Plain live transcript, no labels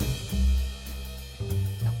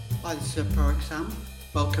Hi, this is Farrokh Sam.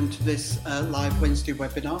 Welcome to this live Wednesday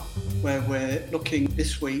webinar where we're looking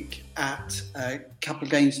this week at capital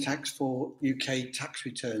gains tax for UK tax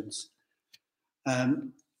returns.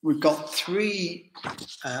 We've got three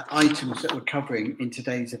items that we're covering in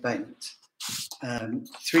today's event.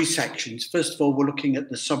 Three sections. First of all, we're looking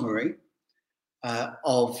at the summary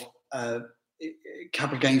of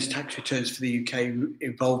capital gains tax returns for the UK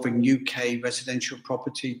involving UK residential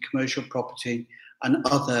property, commercial property, and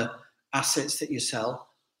other assets that you sell,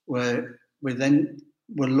 where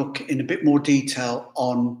we'll look in a bit more detail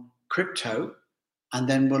on crypto, and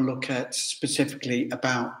then we'll look at specifically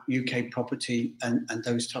about UK property and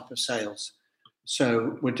those type of sales.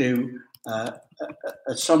 So we'll do a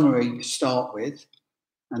summary to start with,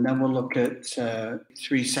 and then we'll look at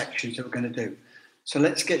three sections that we're going to do. So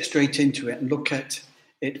let's get straight into it and look at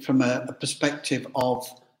it from a perspective of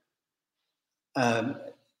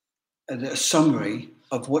a summary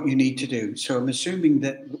of what you need to do. So I'm assuming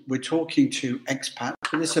that we're talking to expats,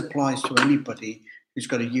 but this applies to anybody who's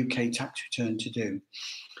got a UK tax return to do.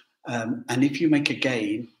 And if you make a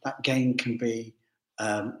gain, that gain can be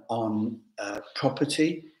on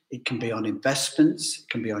property, it can be on investments, it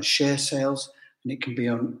can be on share sales, and it can be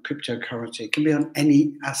on cryptocurrency. It can be on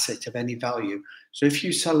any asset of any value. So if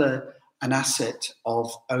you sell an asset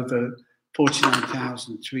of over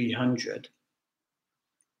 49,300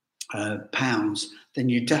 pounds, then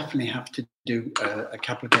you definitely have to do a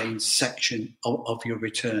capital gains section of your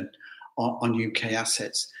return on UK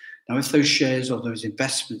assets. Now, if those shares or those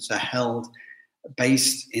investments are held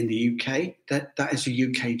based in the UK, that is a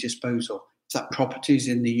UK disposal. If that property is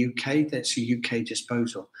in the UK, that's a UK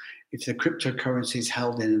disposal. If the cryptocurrency is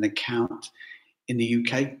held in an account in the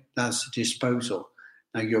UK, that's a disposal.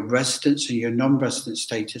 Now, your residence and your non-resident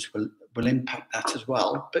status will impact that as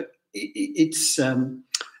well. But it's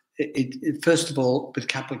first of all, with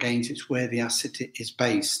capital gains, it's where the asset is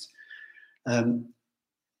based. There's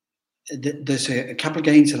a capital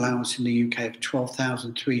gains allowance in the UK of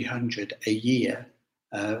 12,300 a year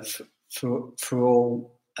for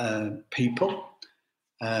all people,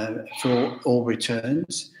 for all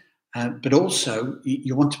returns. But also,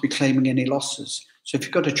 you want to be claiming any losses. So if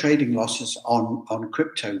you've got a trading losses on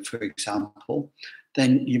crypto, for example,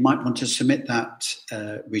 then you might want to submit that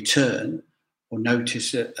return or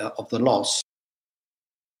notice of the loss.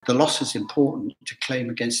 The loss is important to claim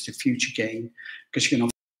against a future gain because you can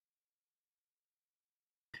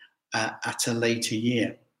at a later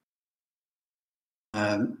year.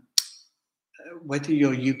 Whether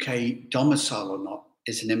you're UK domicile or not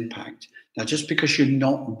is an impact. Now, just because you're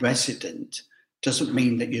not resident doesn't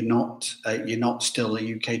mean that you're not still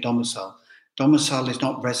a UK domicile. Domicile is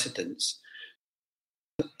not residence.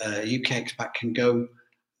 UK expat can go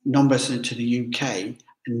non-resident to the UK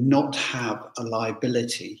and not have a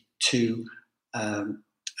liability to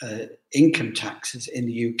income taxes in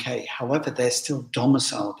the UK. However, they're still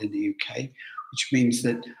domiciled in the UK, which means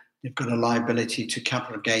that they've got a liability to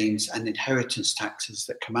capital gains and inheritance taxes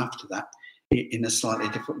that come after that in a slightly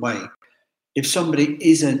different way. If somebody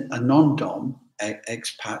isn't a non-dom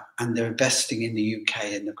expat and they're investing in the UK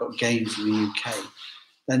and they've got gains in the UK,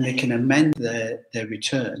 then they can amend their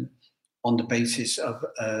return on the basis of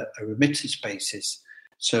a remittance basis.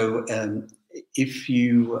 So if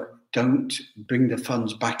you don't bring the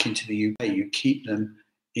funds back into the UK, you keep them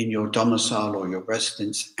in your domicile or your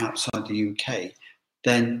residence outside the UK,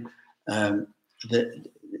 then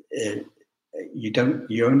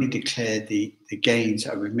you only declare the gains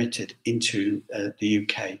are remitted into the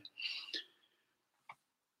UK.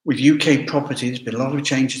 With UK property, there's been a lot of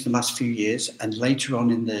changes in the last few years, and later on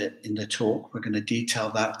in the talk, we're going to detail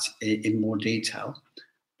that in more detail.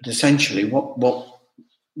 But essentially, what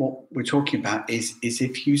we're talking about is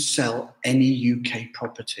if you sell any UK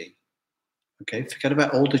property, okay, forget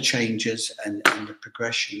about all the changes and the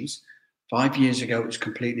progressions. 5 years ago, it was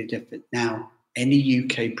completely different. Now, any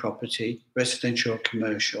UK property, residential or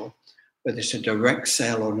commercial, whether it's a direct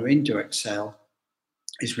sale or an indirect sale,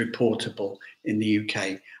 is reportable in the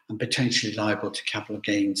UK and potentially liable to capital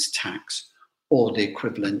gains tax or the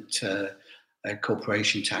equivalent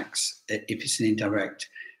corporation tax if it's an indirect.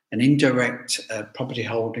 An indirect property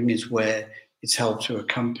holding is where it's held through a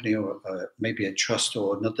company or maybe a trust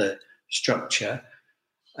or another structure,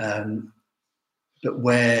 but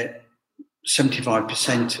where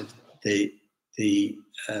 75% of the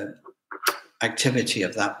activity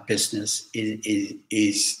of that business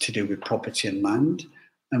is to do with property and land,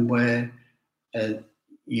 and where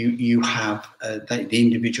you have the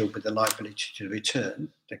individual with the liability to return,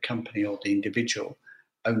 the company or the individual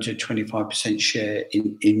owns a 25% share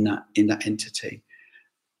in that entity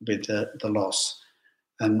with the loss.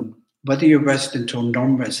 Whether you're resident or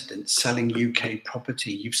non-resident selling UK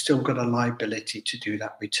property, you've still got a liability to do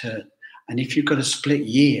that return. And if you've got a split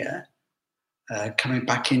year coming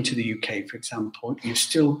back into the UK, for example, you've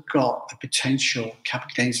still got a potential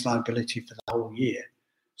capital gains liability for the whole year.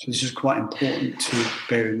 So this is quite important to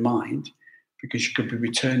bear in mind, because you could be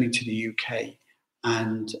returning to the UK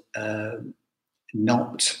and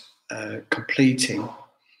not completing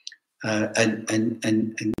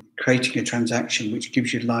and creating a transaction which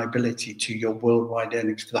gives you liability to your worldwide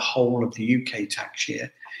earnings for the whole of the UK tax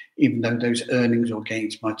year, even though those earnings or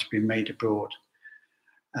gains might have been made abroad.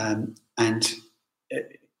 And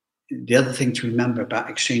the other thing to remember about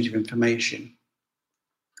exchange of information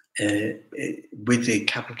with the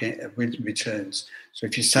capital gain with returns. So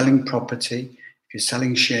if you're selling property, if you're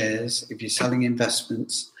selling shares, if you're selling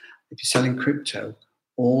investments, if you're selling crypto,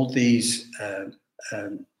 all these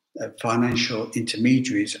financial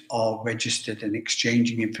intermediaries are registered and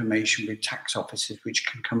exchanging information with tax offices, which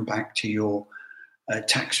can come back to your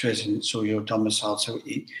tax residence or your domicile. So,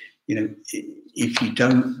 if you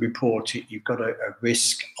don't report it, you've got a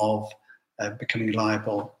risk of becoming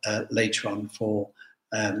liable later on for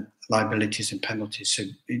liabilities and penalties. So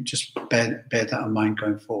just bear that in mind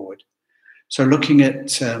going forward. So looking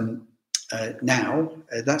at now,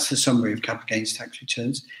 that's the summary of capital gains tax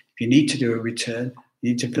returns. If you need to do a return,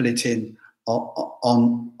 you need to fill it in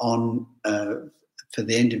on for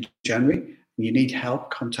the end of January. And you need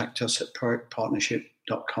help, contact us at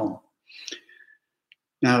proactpartnership.com.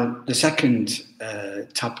 Now, the second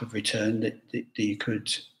type of return that you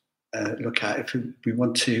could look at, if we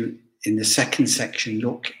want to, in the second section,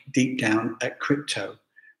 look deep down at crypto.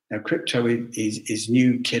 Now, crypto is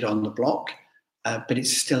new kid on the block, but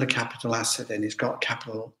it's still a capital asset and it's got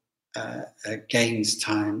capital gains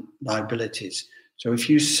time liabilities. So if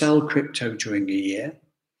you sell crypto during a year,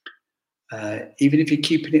 even if you're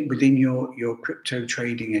keeping it within your crypto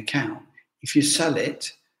trading account, if you sell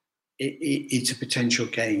it, it's a potential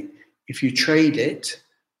gain. If you trade it,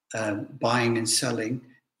 buying and selling,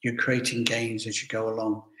 you're creating gains as you go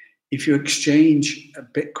along. If you exchange a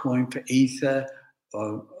Bitcoin for Ether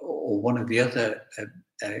or one of the other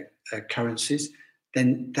currencies,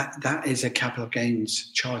 then that is a capital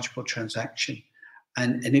gains chargeable transaction.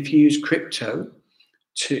 And if you use crypto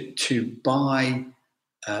to buy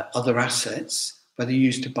other assets, whether you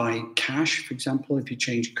use to buy cash, for example, if you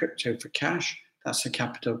change crypto for cash, that's a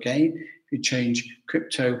capital gain. If you change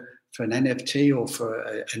crypto for an NFT or for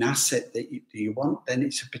an asset that you want, then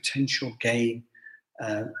it's a potential gain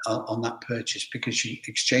on that purchase, because you're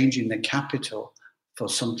exchanging the capital for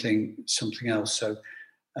something else. So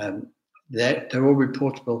they're all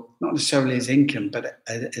reportable, not necessarily as income, but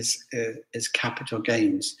as capital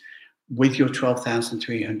gains with your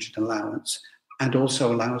 12,300 allowance, and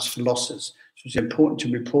also allowance for losses. So it's important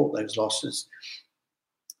to report those losses.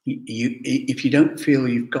 If you don't feel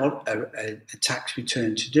you've got a tax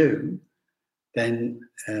return to do, then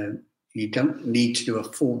you don't need to do a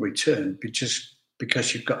full return, but just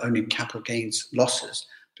because you've got only capital gains losses.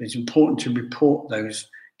 But it's important to report those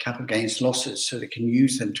capital gains losses so they can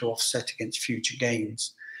use them to offset against future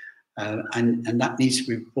gains. And that needs to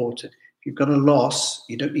be reported. If you've got a loss,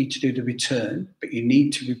 you don't need to do the return, but you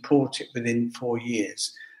need to report it within 4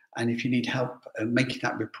 years. And if you need help making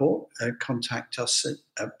that report, contact us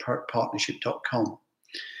at partnership.com.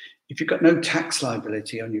 If you've got no tax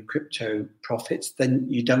liability on your crypto profits, then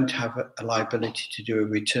you don't have a liability to do a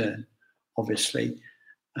return, obviously.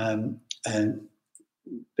 But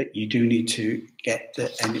you do need to get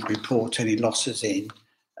and report any losses in,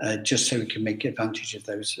 just so we can make advantage of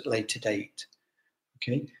those at a later date.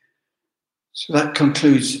 Okay. So that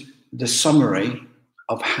concludes the summary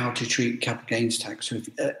of how to treat capital gains tax. So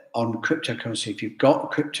on cryptocurrency, if you've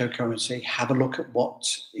got cryptocurrency, have a look at what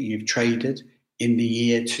you've traded in the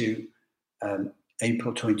year to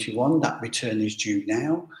April 21. That return is due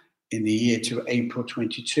now. In the year to April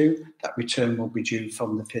 22, that return will be due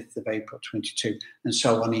from the 5th of April 22, and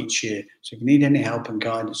so on each year. So if you need any help and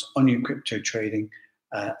guidance on your crypto trading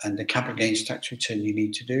and the capital gains tax return you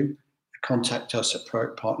need to do, contact us at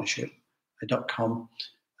proactpartnership.com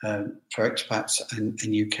for expats and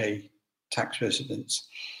UK tax residents.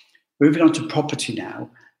 Moving on to property now,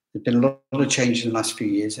 there's been a lot of change in the last few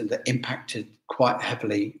years, and that impacted quite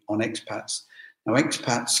heavily on expats. Now,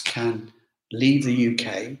 expats can leave the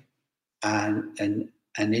UK and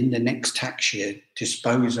in the next tax year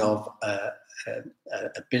dispose of a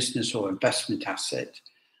business or investment asset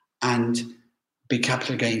and be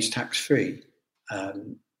capital gains tax free.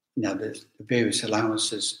 Now, there's various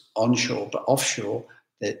allowances onshore, but offshore,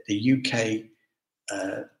 the UK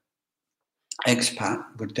expat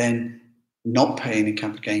would then not pay any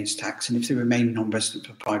capital gains tax, and if they remain non-resident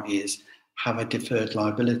for 5 years, have a deferred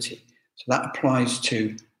liability. So that applies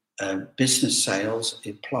to business sales,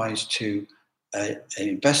 it applies to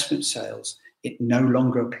investment sales. It no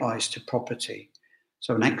longer applies to property.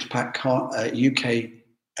 So an expat can't,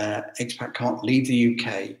 expat can't leave the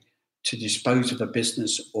UK to dispose of a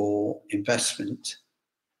business or investment.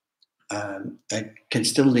 They can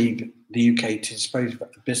still leave the UK to dispose of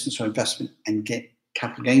a business or investment and get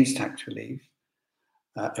capital gains tax relief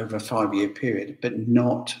over a 5-year period, but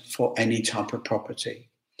not for any type of property.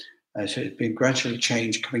 So it's been gradually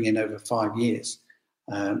changed coming in over 5 years.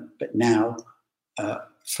 But now,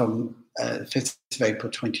 from 5th of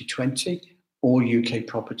April 2020, all UK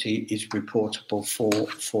property is reportable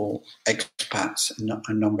for expats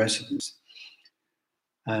and non-residents.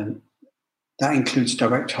 That includes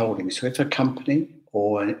direct holdings. So if a company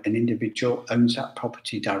or an individual owns that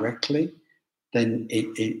property directly, then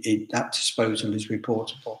that disposal is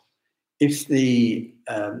reportable. If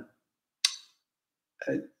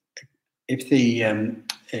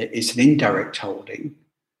it's an indirect holding,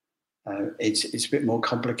 it's a bit more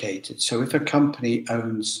complicated. So if a company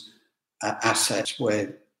owns assets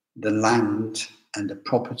where the land and the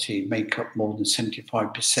property make up more than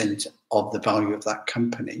 75% of the value of that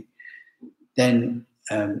company, then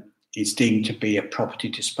it's deemed to be a property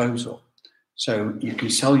disposal. So you can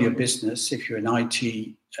sell your business if you're an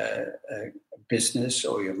IT business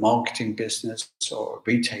or your marketing business or a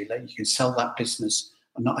retailer. You can sell that business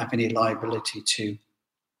and not have any liability to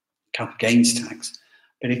capital gains tax.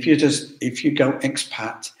 But if you go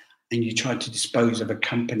expat and you try to dispose of a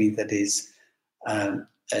company that is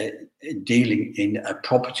dealing in a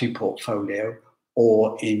property portfolio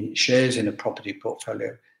or in shares in a property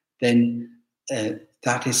portfolio, then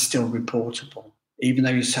that is still reportable. Even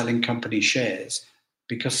though you're selling company shares,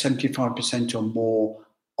 because 75% or more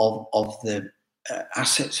of the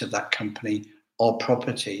assets of that company are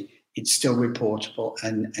property, it's still reportable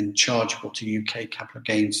and chargeable to UK capital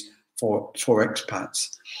gains for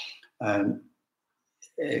expats.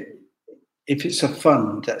 If it's a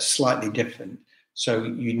fund, that's slightly different. So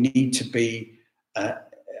you need to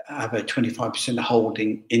have a 25%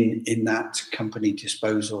 holding in that company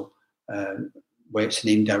disposal where it's an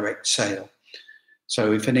indirect sale.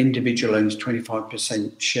 So if an individual owns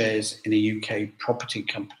 25% shares in a UK property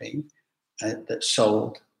company that's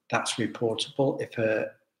sold, that's reportable. If an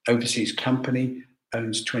overseas company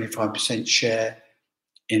owns 25% share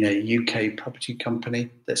in a UK property company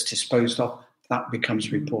that's disposed of, that becomes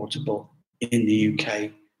reportable in the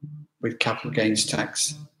UK with capital gains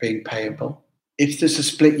tax being payable. If there's a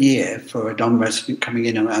split year for a non-resident coming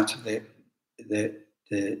in or out of the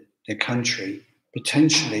country,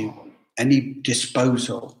 potentially any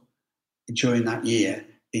disposal during that year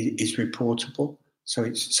is reportable. So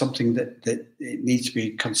it's something that it needs to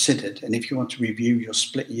be considered. And if you want to review your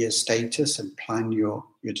split year status and plan your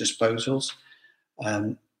disposals,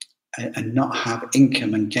 and not have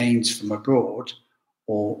income and gains from abroad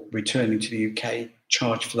or returning to the UK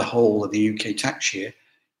charged for the whole of the UK tax year,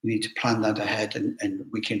 you need to plan that ahead, and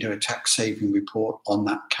we can do a tax saving report on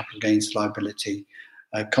that capital gains liability.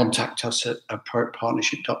 Contact us at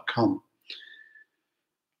appropriatepartnership.com.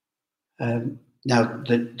 Now,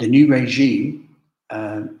 the new regime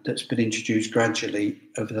that's been introduced gradually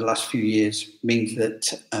over the last few years means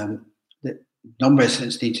that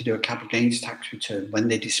non-residents need to do a capital gains tax return when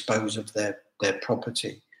they dispose of their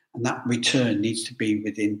property, and that return needs to be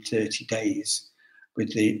within 30 days,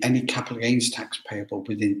 with any capital gains tax payable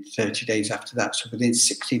within 30 days after that. So within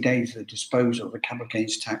 60 days of the disposal, the capital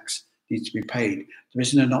gains tax needs to be paid. There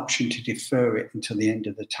isn't an option to defer it until the end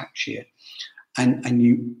of the tax year, and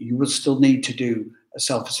you will still need to do a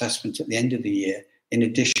self-assessment at the end of the year in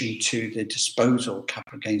addition to the disposal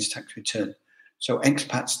capital gains tax return. So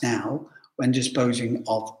expats now, when disposing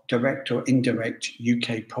of direct or indirect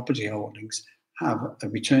UK property holdings, have a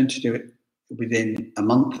return to do it within a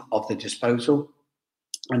month of the disposal,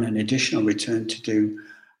 and an additional return to do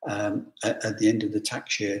at the end of the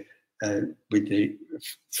tax year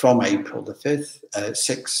from April the 5th,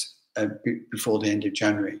 6th, before the end of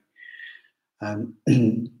January. And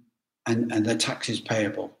the tax is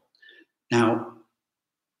payable. Now,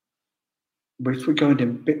 if we go into a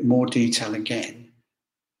bit more detail again,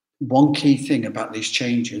 one key thing about these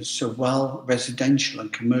changes, so while residential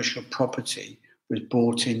and commercial property was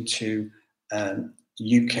brought into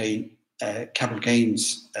UK capital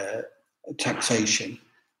gains taxation,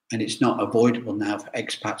 and it's not avoidable now for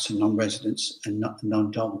expats and non-residents and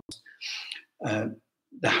non-doms,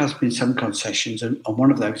 there has been some concessions, and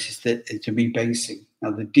one of those is the rebasing.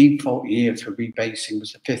 Now, the default year for rebasing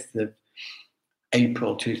was the 5th of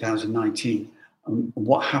April 2019.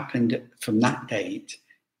 What happened from that date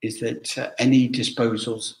is that any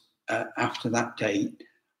disposals after that date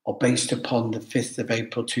are based upon the 5th of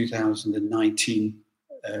April 2019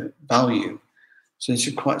 value. So this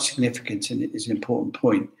is quite significant, and it is an important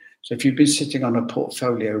point. So if you've been sitting on a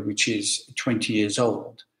portfolio which is 20 years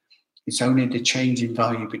old, it's only the change in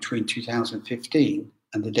value between 2015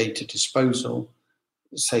 and the date of disposal,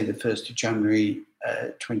 say the 1st of January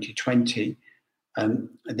 2020,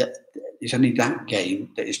 that it's only that gain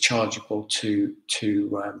that is chargeable to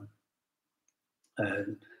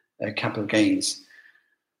capital gains.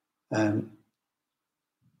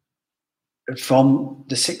 From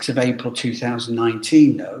the 6th of April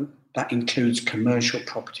 2019, though, that includes commercial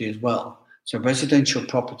property as well. So residential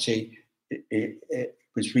property it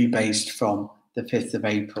was rebased from the 5th of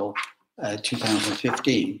April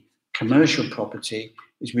 2015. Commercial property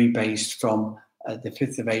is rebased from the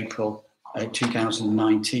 5th of April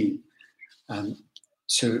 2019.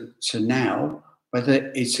 So now,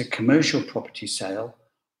 whether it's a commercial property sale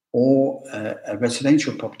or a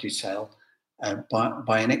residential property sale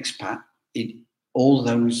by an expat, all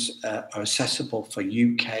those are assessable for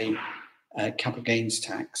UK capital gains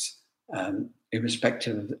tax,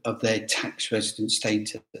 irrespective of their tax resident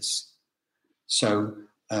status. So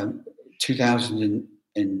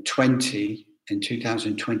 2020 and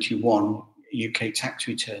 2021 UK tax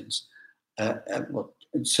returns, well,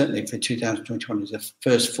 certainly for 2021 is the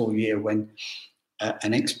first full year when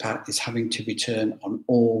an expat is having to return on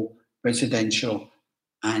all residential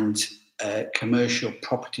and commercial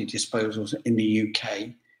property disposals in the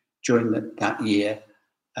UK during that year,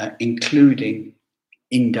 including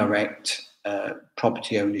indirect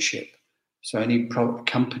property ownership. So any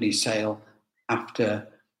company sale after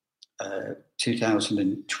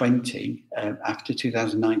 2020, after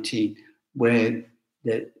 2019, where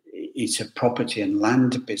it's a property and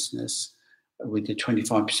land business with the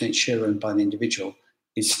 25% share owned by the individual,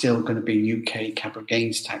 is still going to be UK capital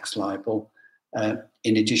gains tax liable,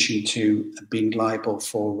 in addition to being liable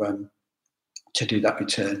for to do that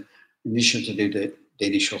return. Initial to do the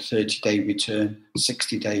initial 30-day return,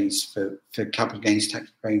 60 days for capital gains tax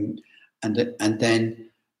payment, and then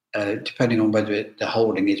depending on whether the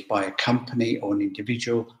holding is by a company or an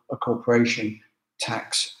individual, a corporation,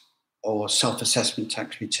 tax or self-assessment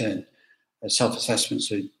tax return.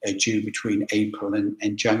 Self-assessments are due between April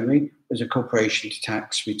and January, whereas a corporation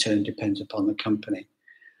tax return depends upon the company.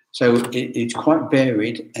 So it's quite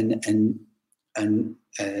varied and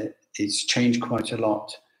it's changed quite a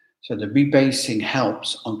lot. So the rebasing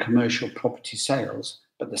helps on commercial property sales,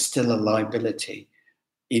 but there's still a liability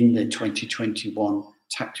in the 2021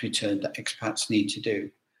 tax return that expats need to do.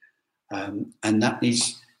 And that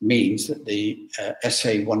means that the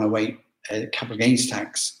SA 108 capital gains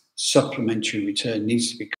tax supplementary return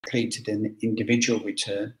needs to be completed in the individual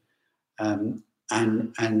return, and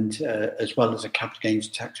as well as a capital gains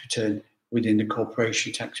tax return within the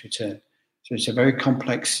corporation tax return. So it's a very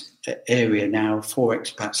complex area now for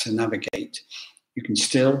expats to navigate. You can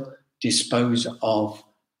still dispose of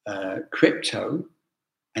crypto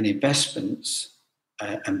and investments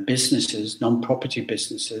and businesses, non-property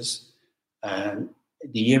businesses, the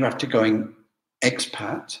year after going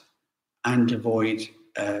expat and avoid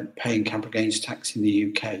paying capital gains tax in the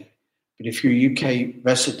UK. But if you're a UK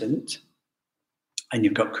resident and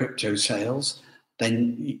you've got crypto sales,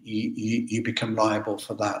 then you become liable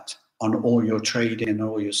for that on all your trading and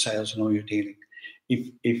all your sales and all your dealing.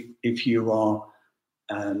 If you are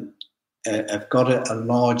have got a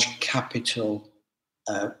large capital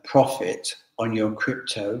profit on your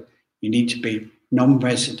crypto, you need to be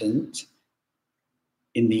non-resident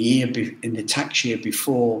in the tax year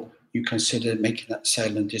before you consider making that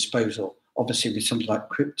sale and disposal. Obviously, with something like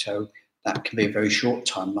crypto, that can be a very short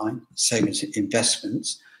timeline, same as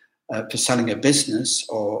investments. For selling a business,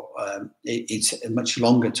 or it's a much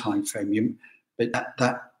longer time frame. But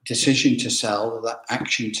that decision to sell, that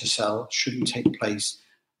action to sell, shouldn't take place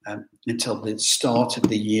until the start of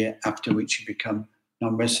the year after which you become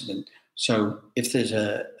non-resident. So if there's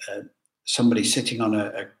somebody sitting on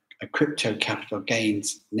a crypto capital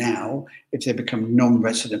gains now, if they become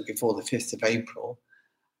non-resident before the 5th of April,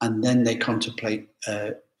 and then they contemplate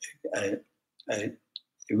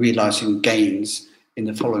realising gains in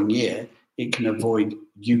the following year, it can avoid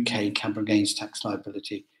UK capital gains tax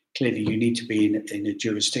liability. Clearly, you need to be in a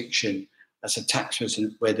jurisdiction as a tax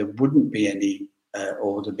resident where there wouldn't be any,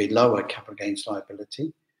 or there'd be lower capital gains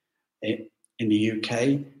liability. In the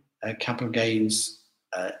UK, capital gains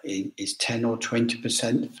is 10 or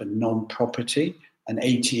 20% for non-property and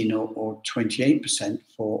 18 or 28%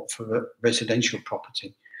 for residential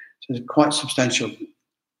property. So there's quite substantial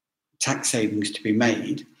tax savings to be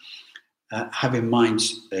made. Have in mind,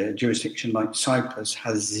 a jurisdiction like Cyprus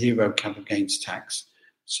has zero capital gains tax.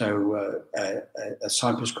 So a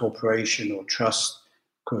Cyprus corporation or trust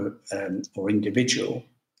could, or individual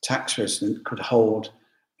tax resident could hold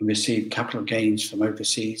and receive capital gains from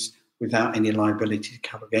overseas without any liability to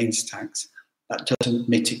capital gains tax. That doesn't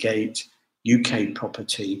mitigate UK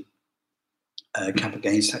property capital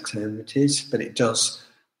gains tax liabilities, but it does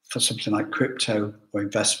for something like crypto or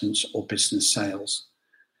investments or business sales.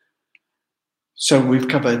 So we've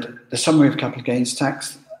covered the summary of capital gains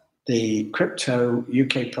tax, the crypto,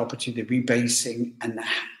 UK property, the rebasing,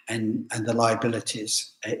 and the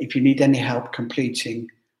liabilities. If you need any help completing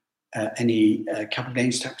any capital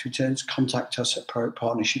gains tax returns, contact us at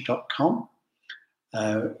proactpartnership.com.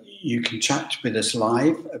 You can chat with us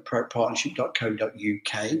live at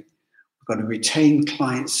proactpartnership.co.uk. We've got a retained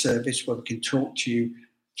client service where we can talk to you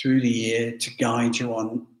through the year to guide you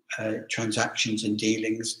on transactions and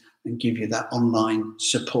dealings and give you that online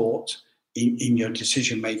support in your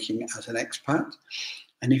decision making as an expat.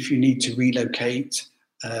 And if you need to relocate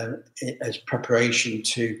as preparation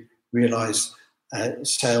to realise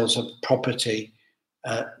sales of property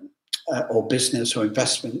or business or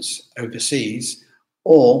investments overseas,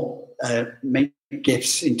 or make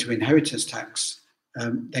gifts into inheritance tax,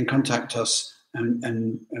 then contact us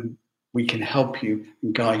and we can help you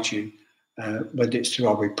and guide you, whether it's through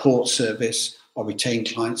our report service, our retained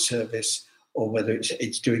client service, or whether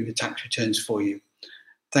it's doing the tax returns for you.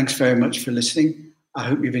 Thanks very much for listening. I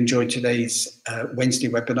hope you've enjoyed today's Wednesday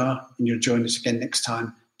webinar, and you'll join us again next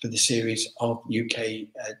time for the series of UK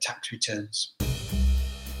tax returns.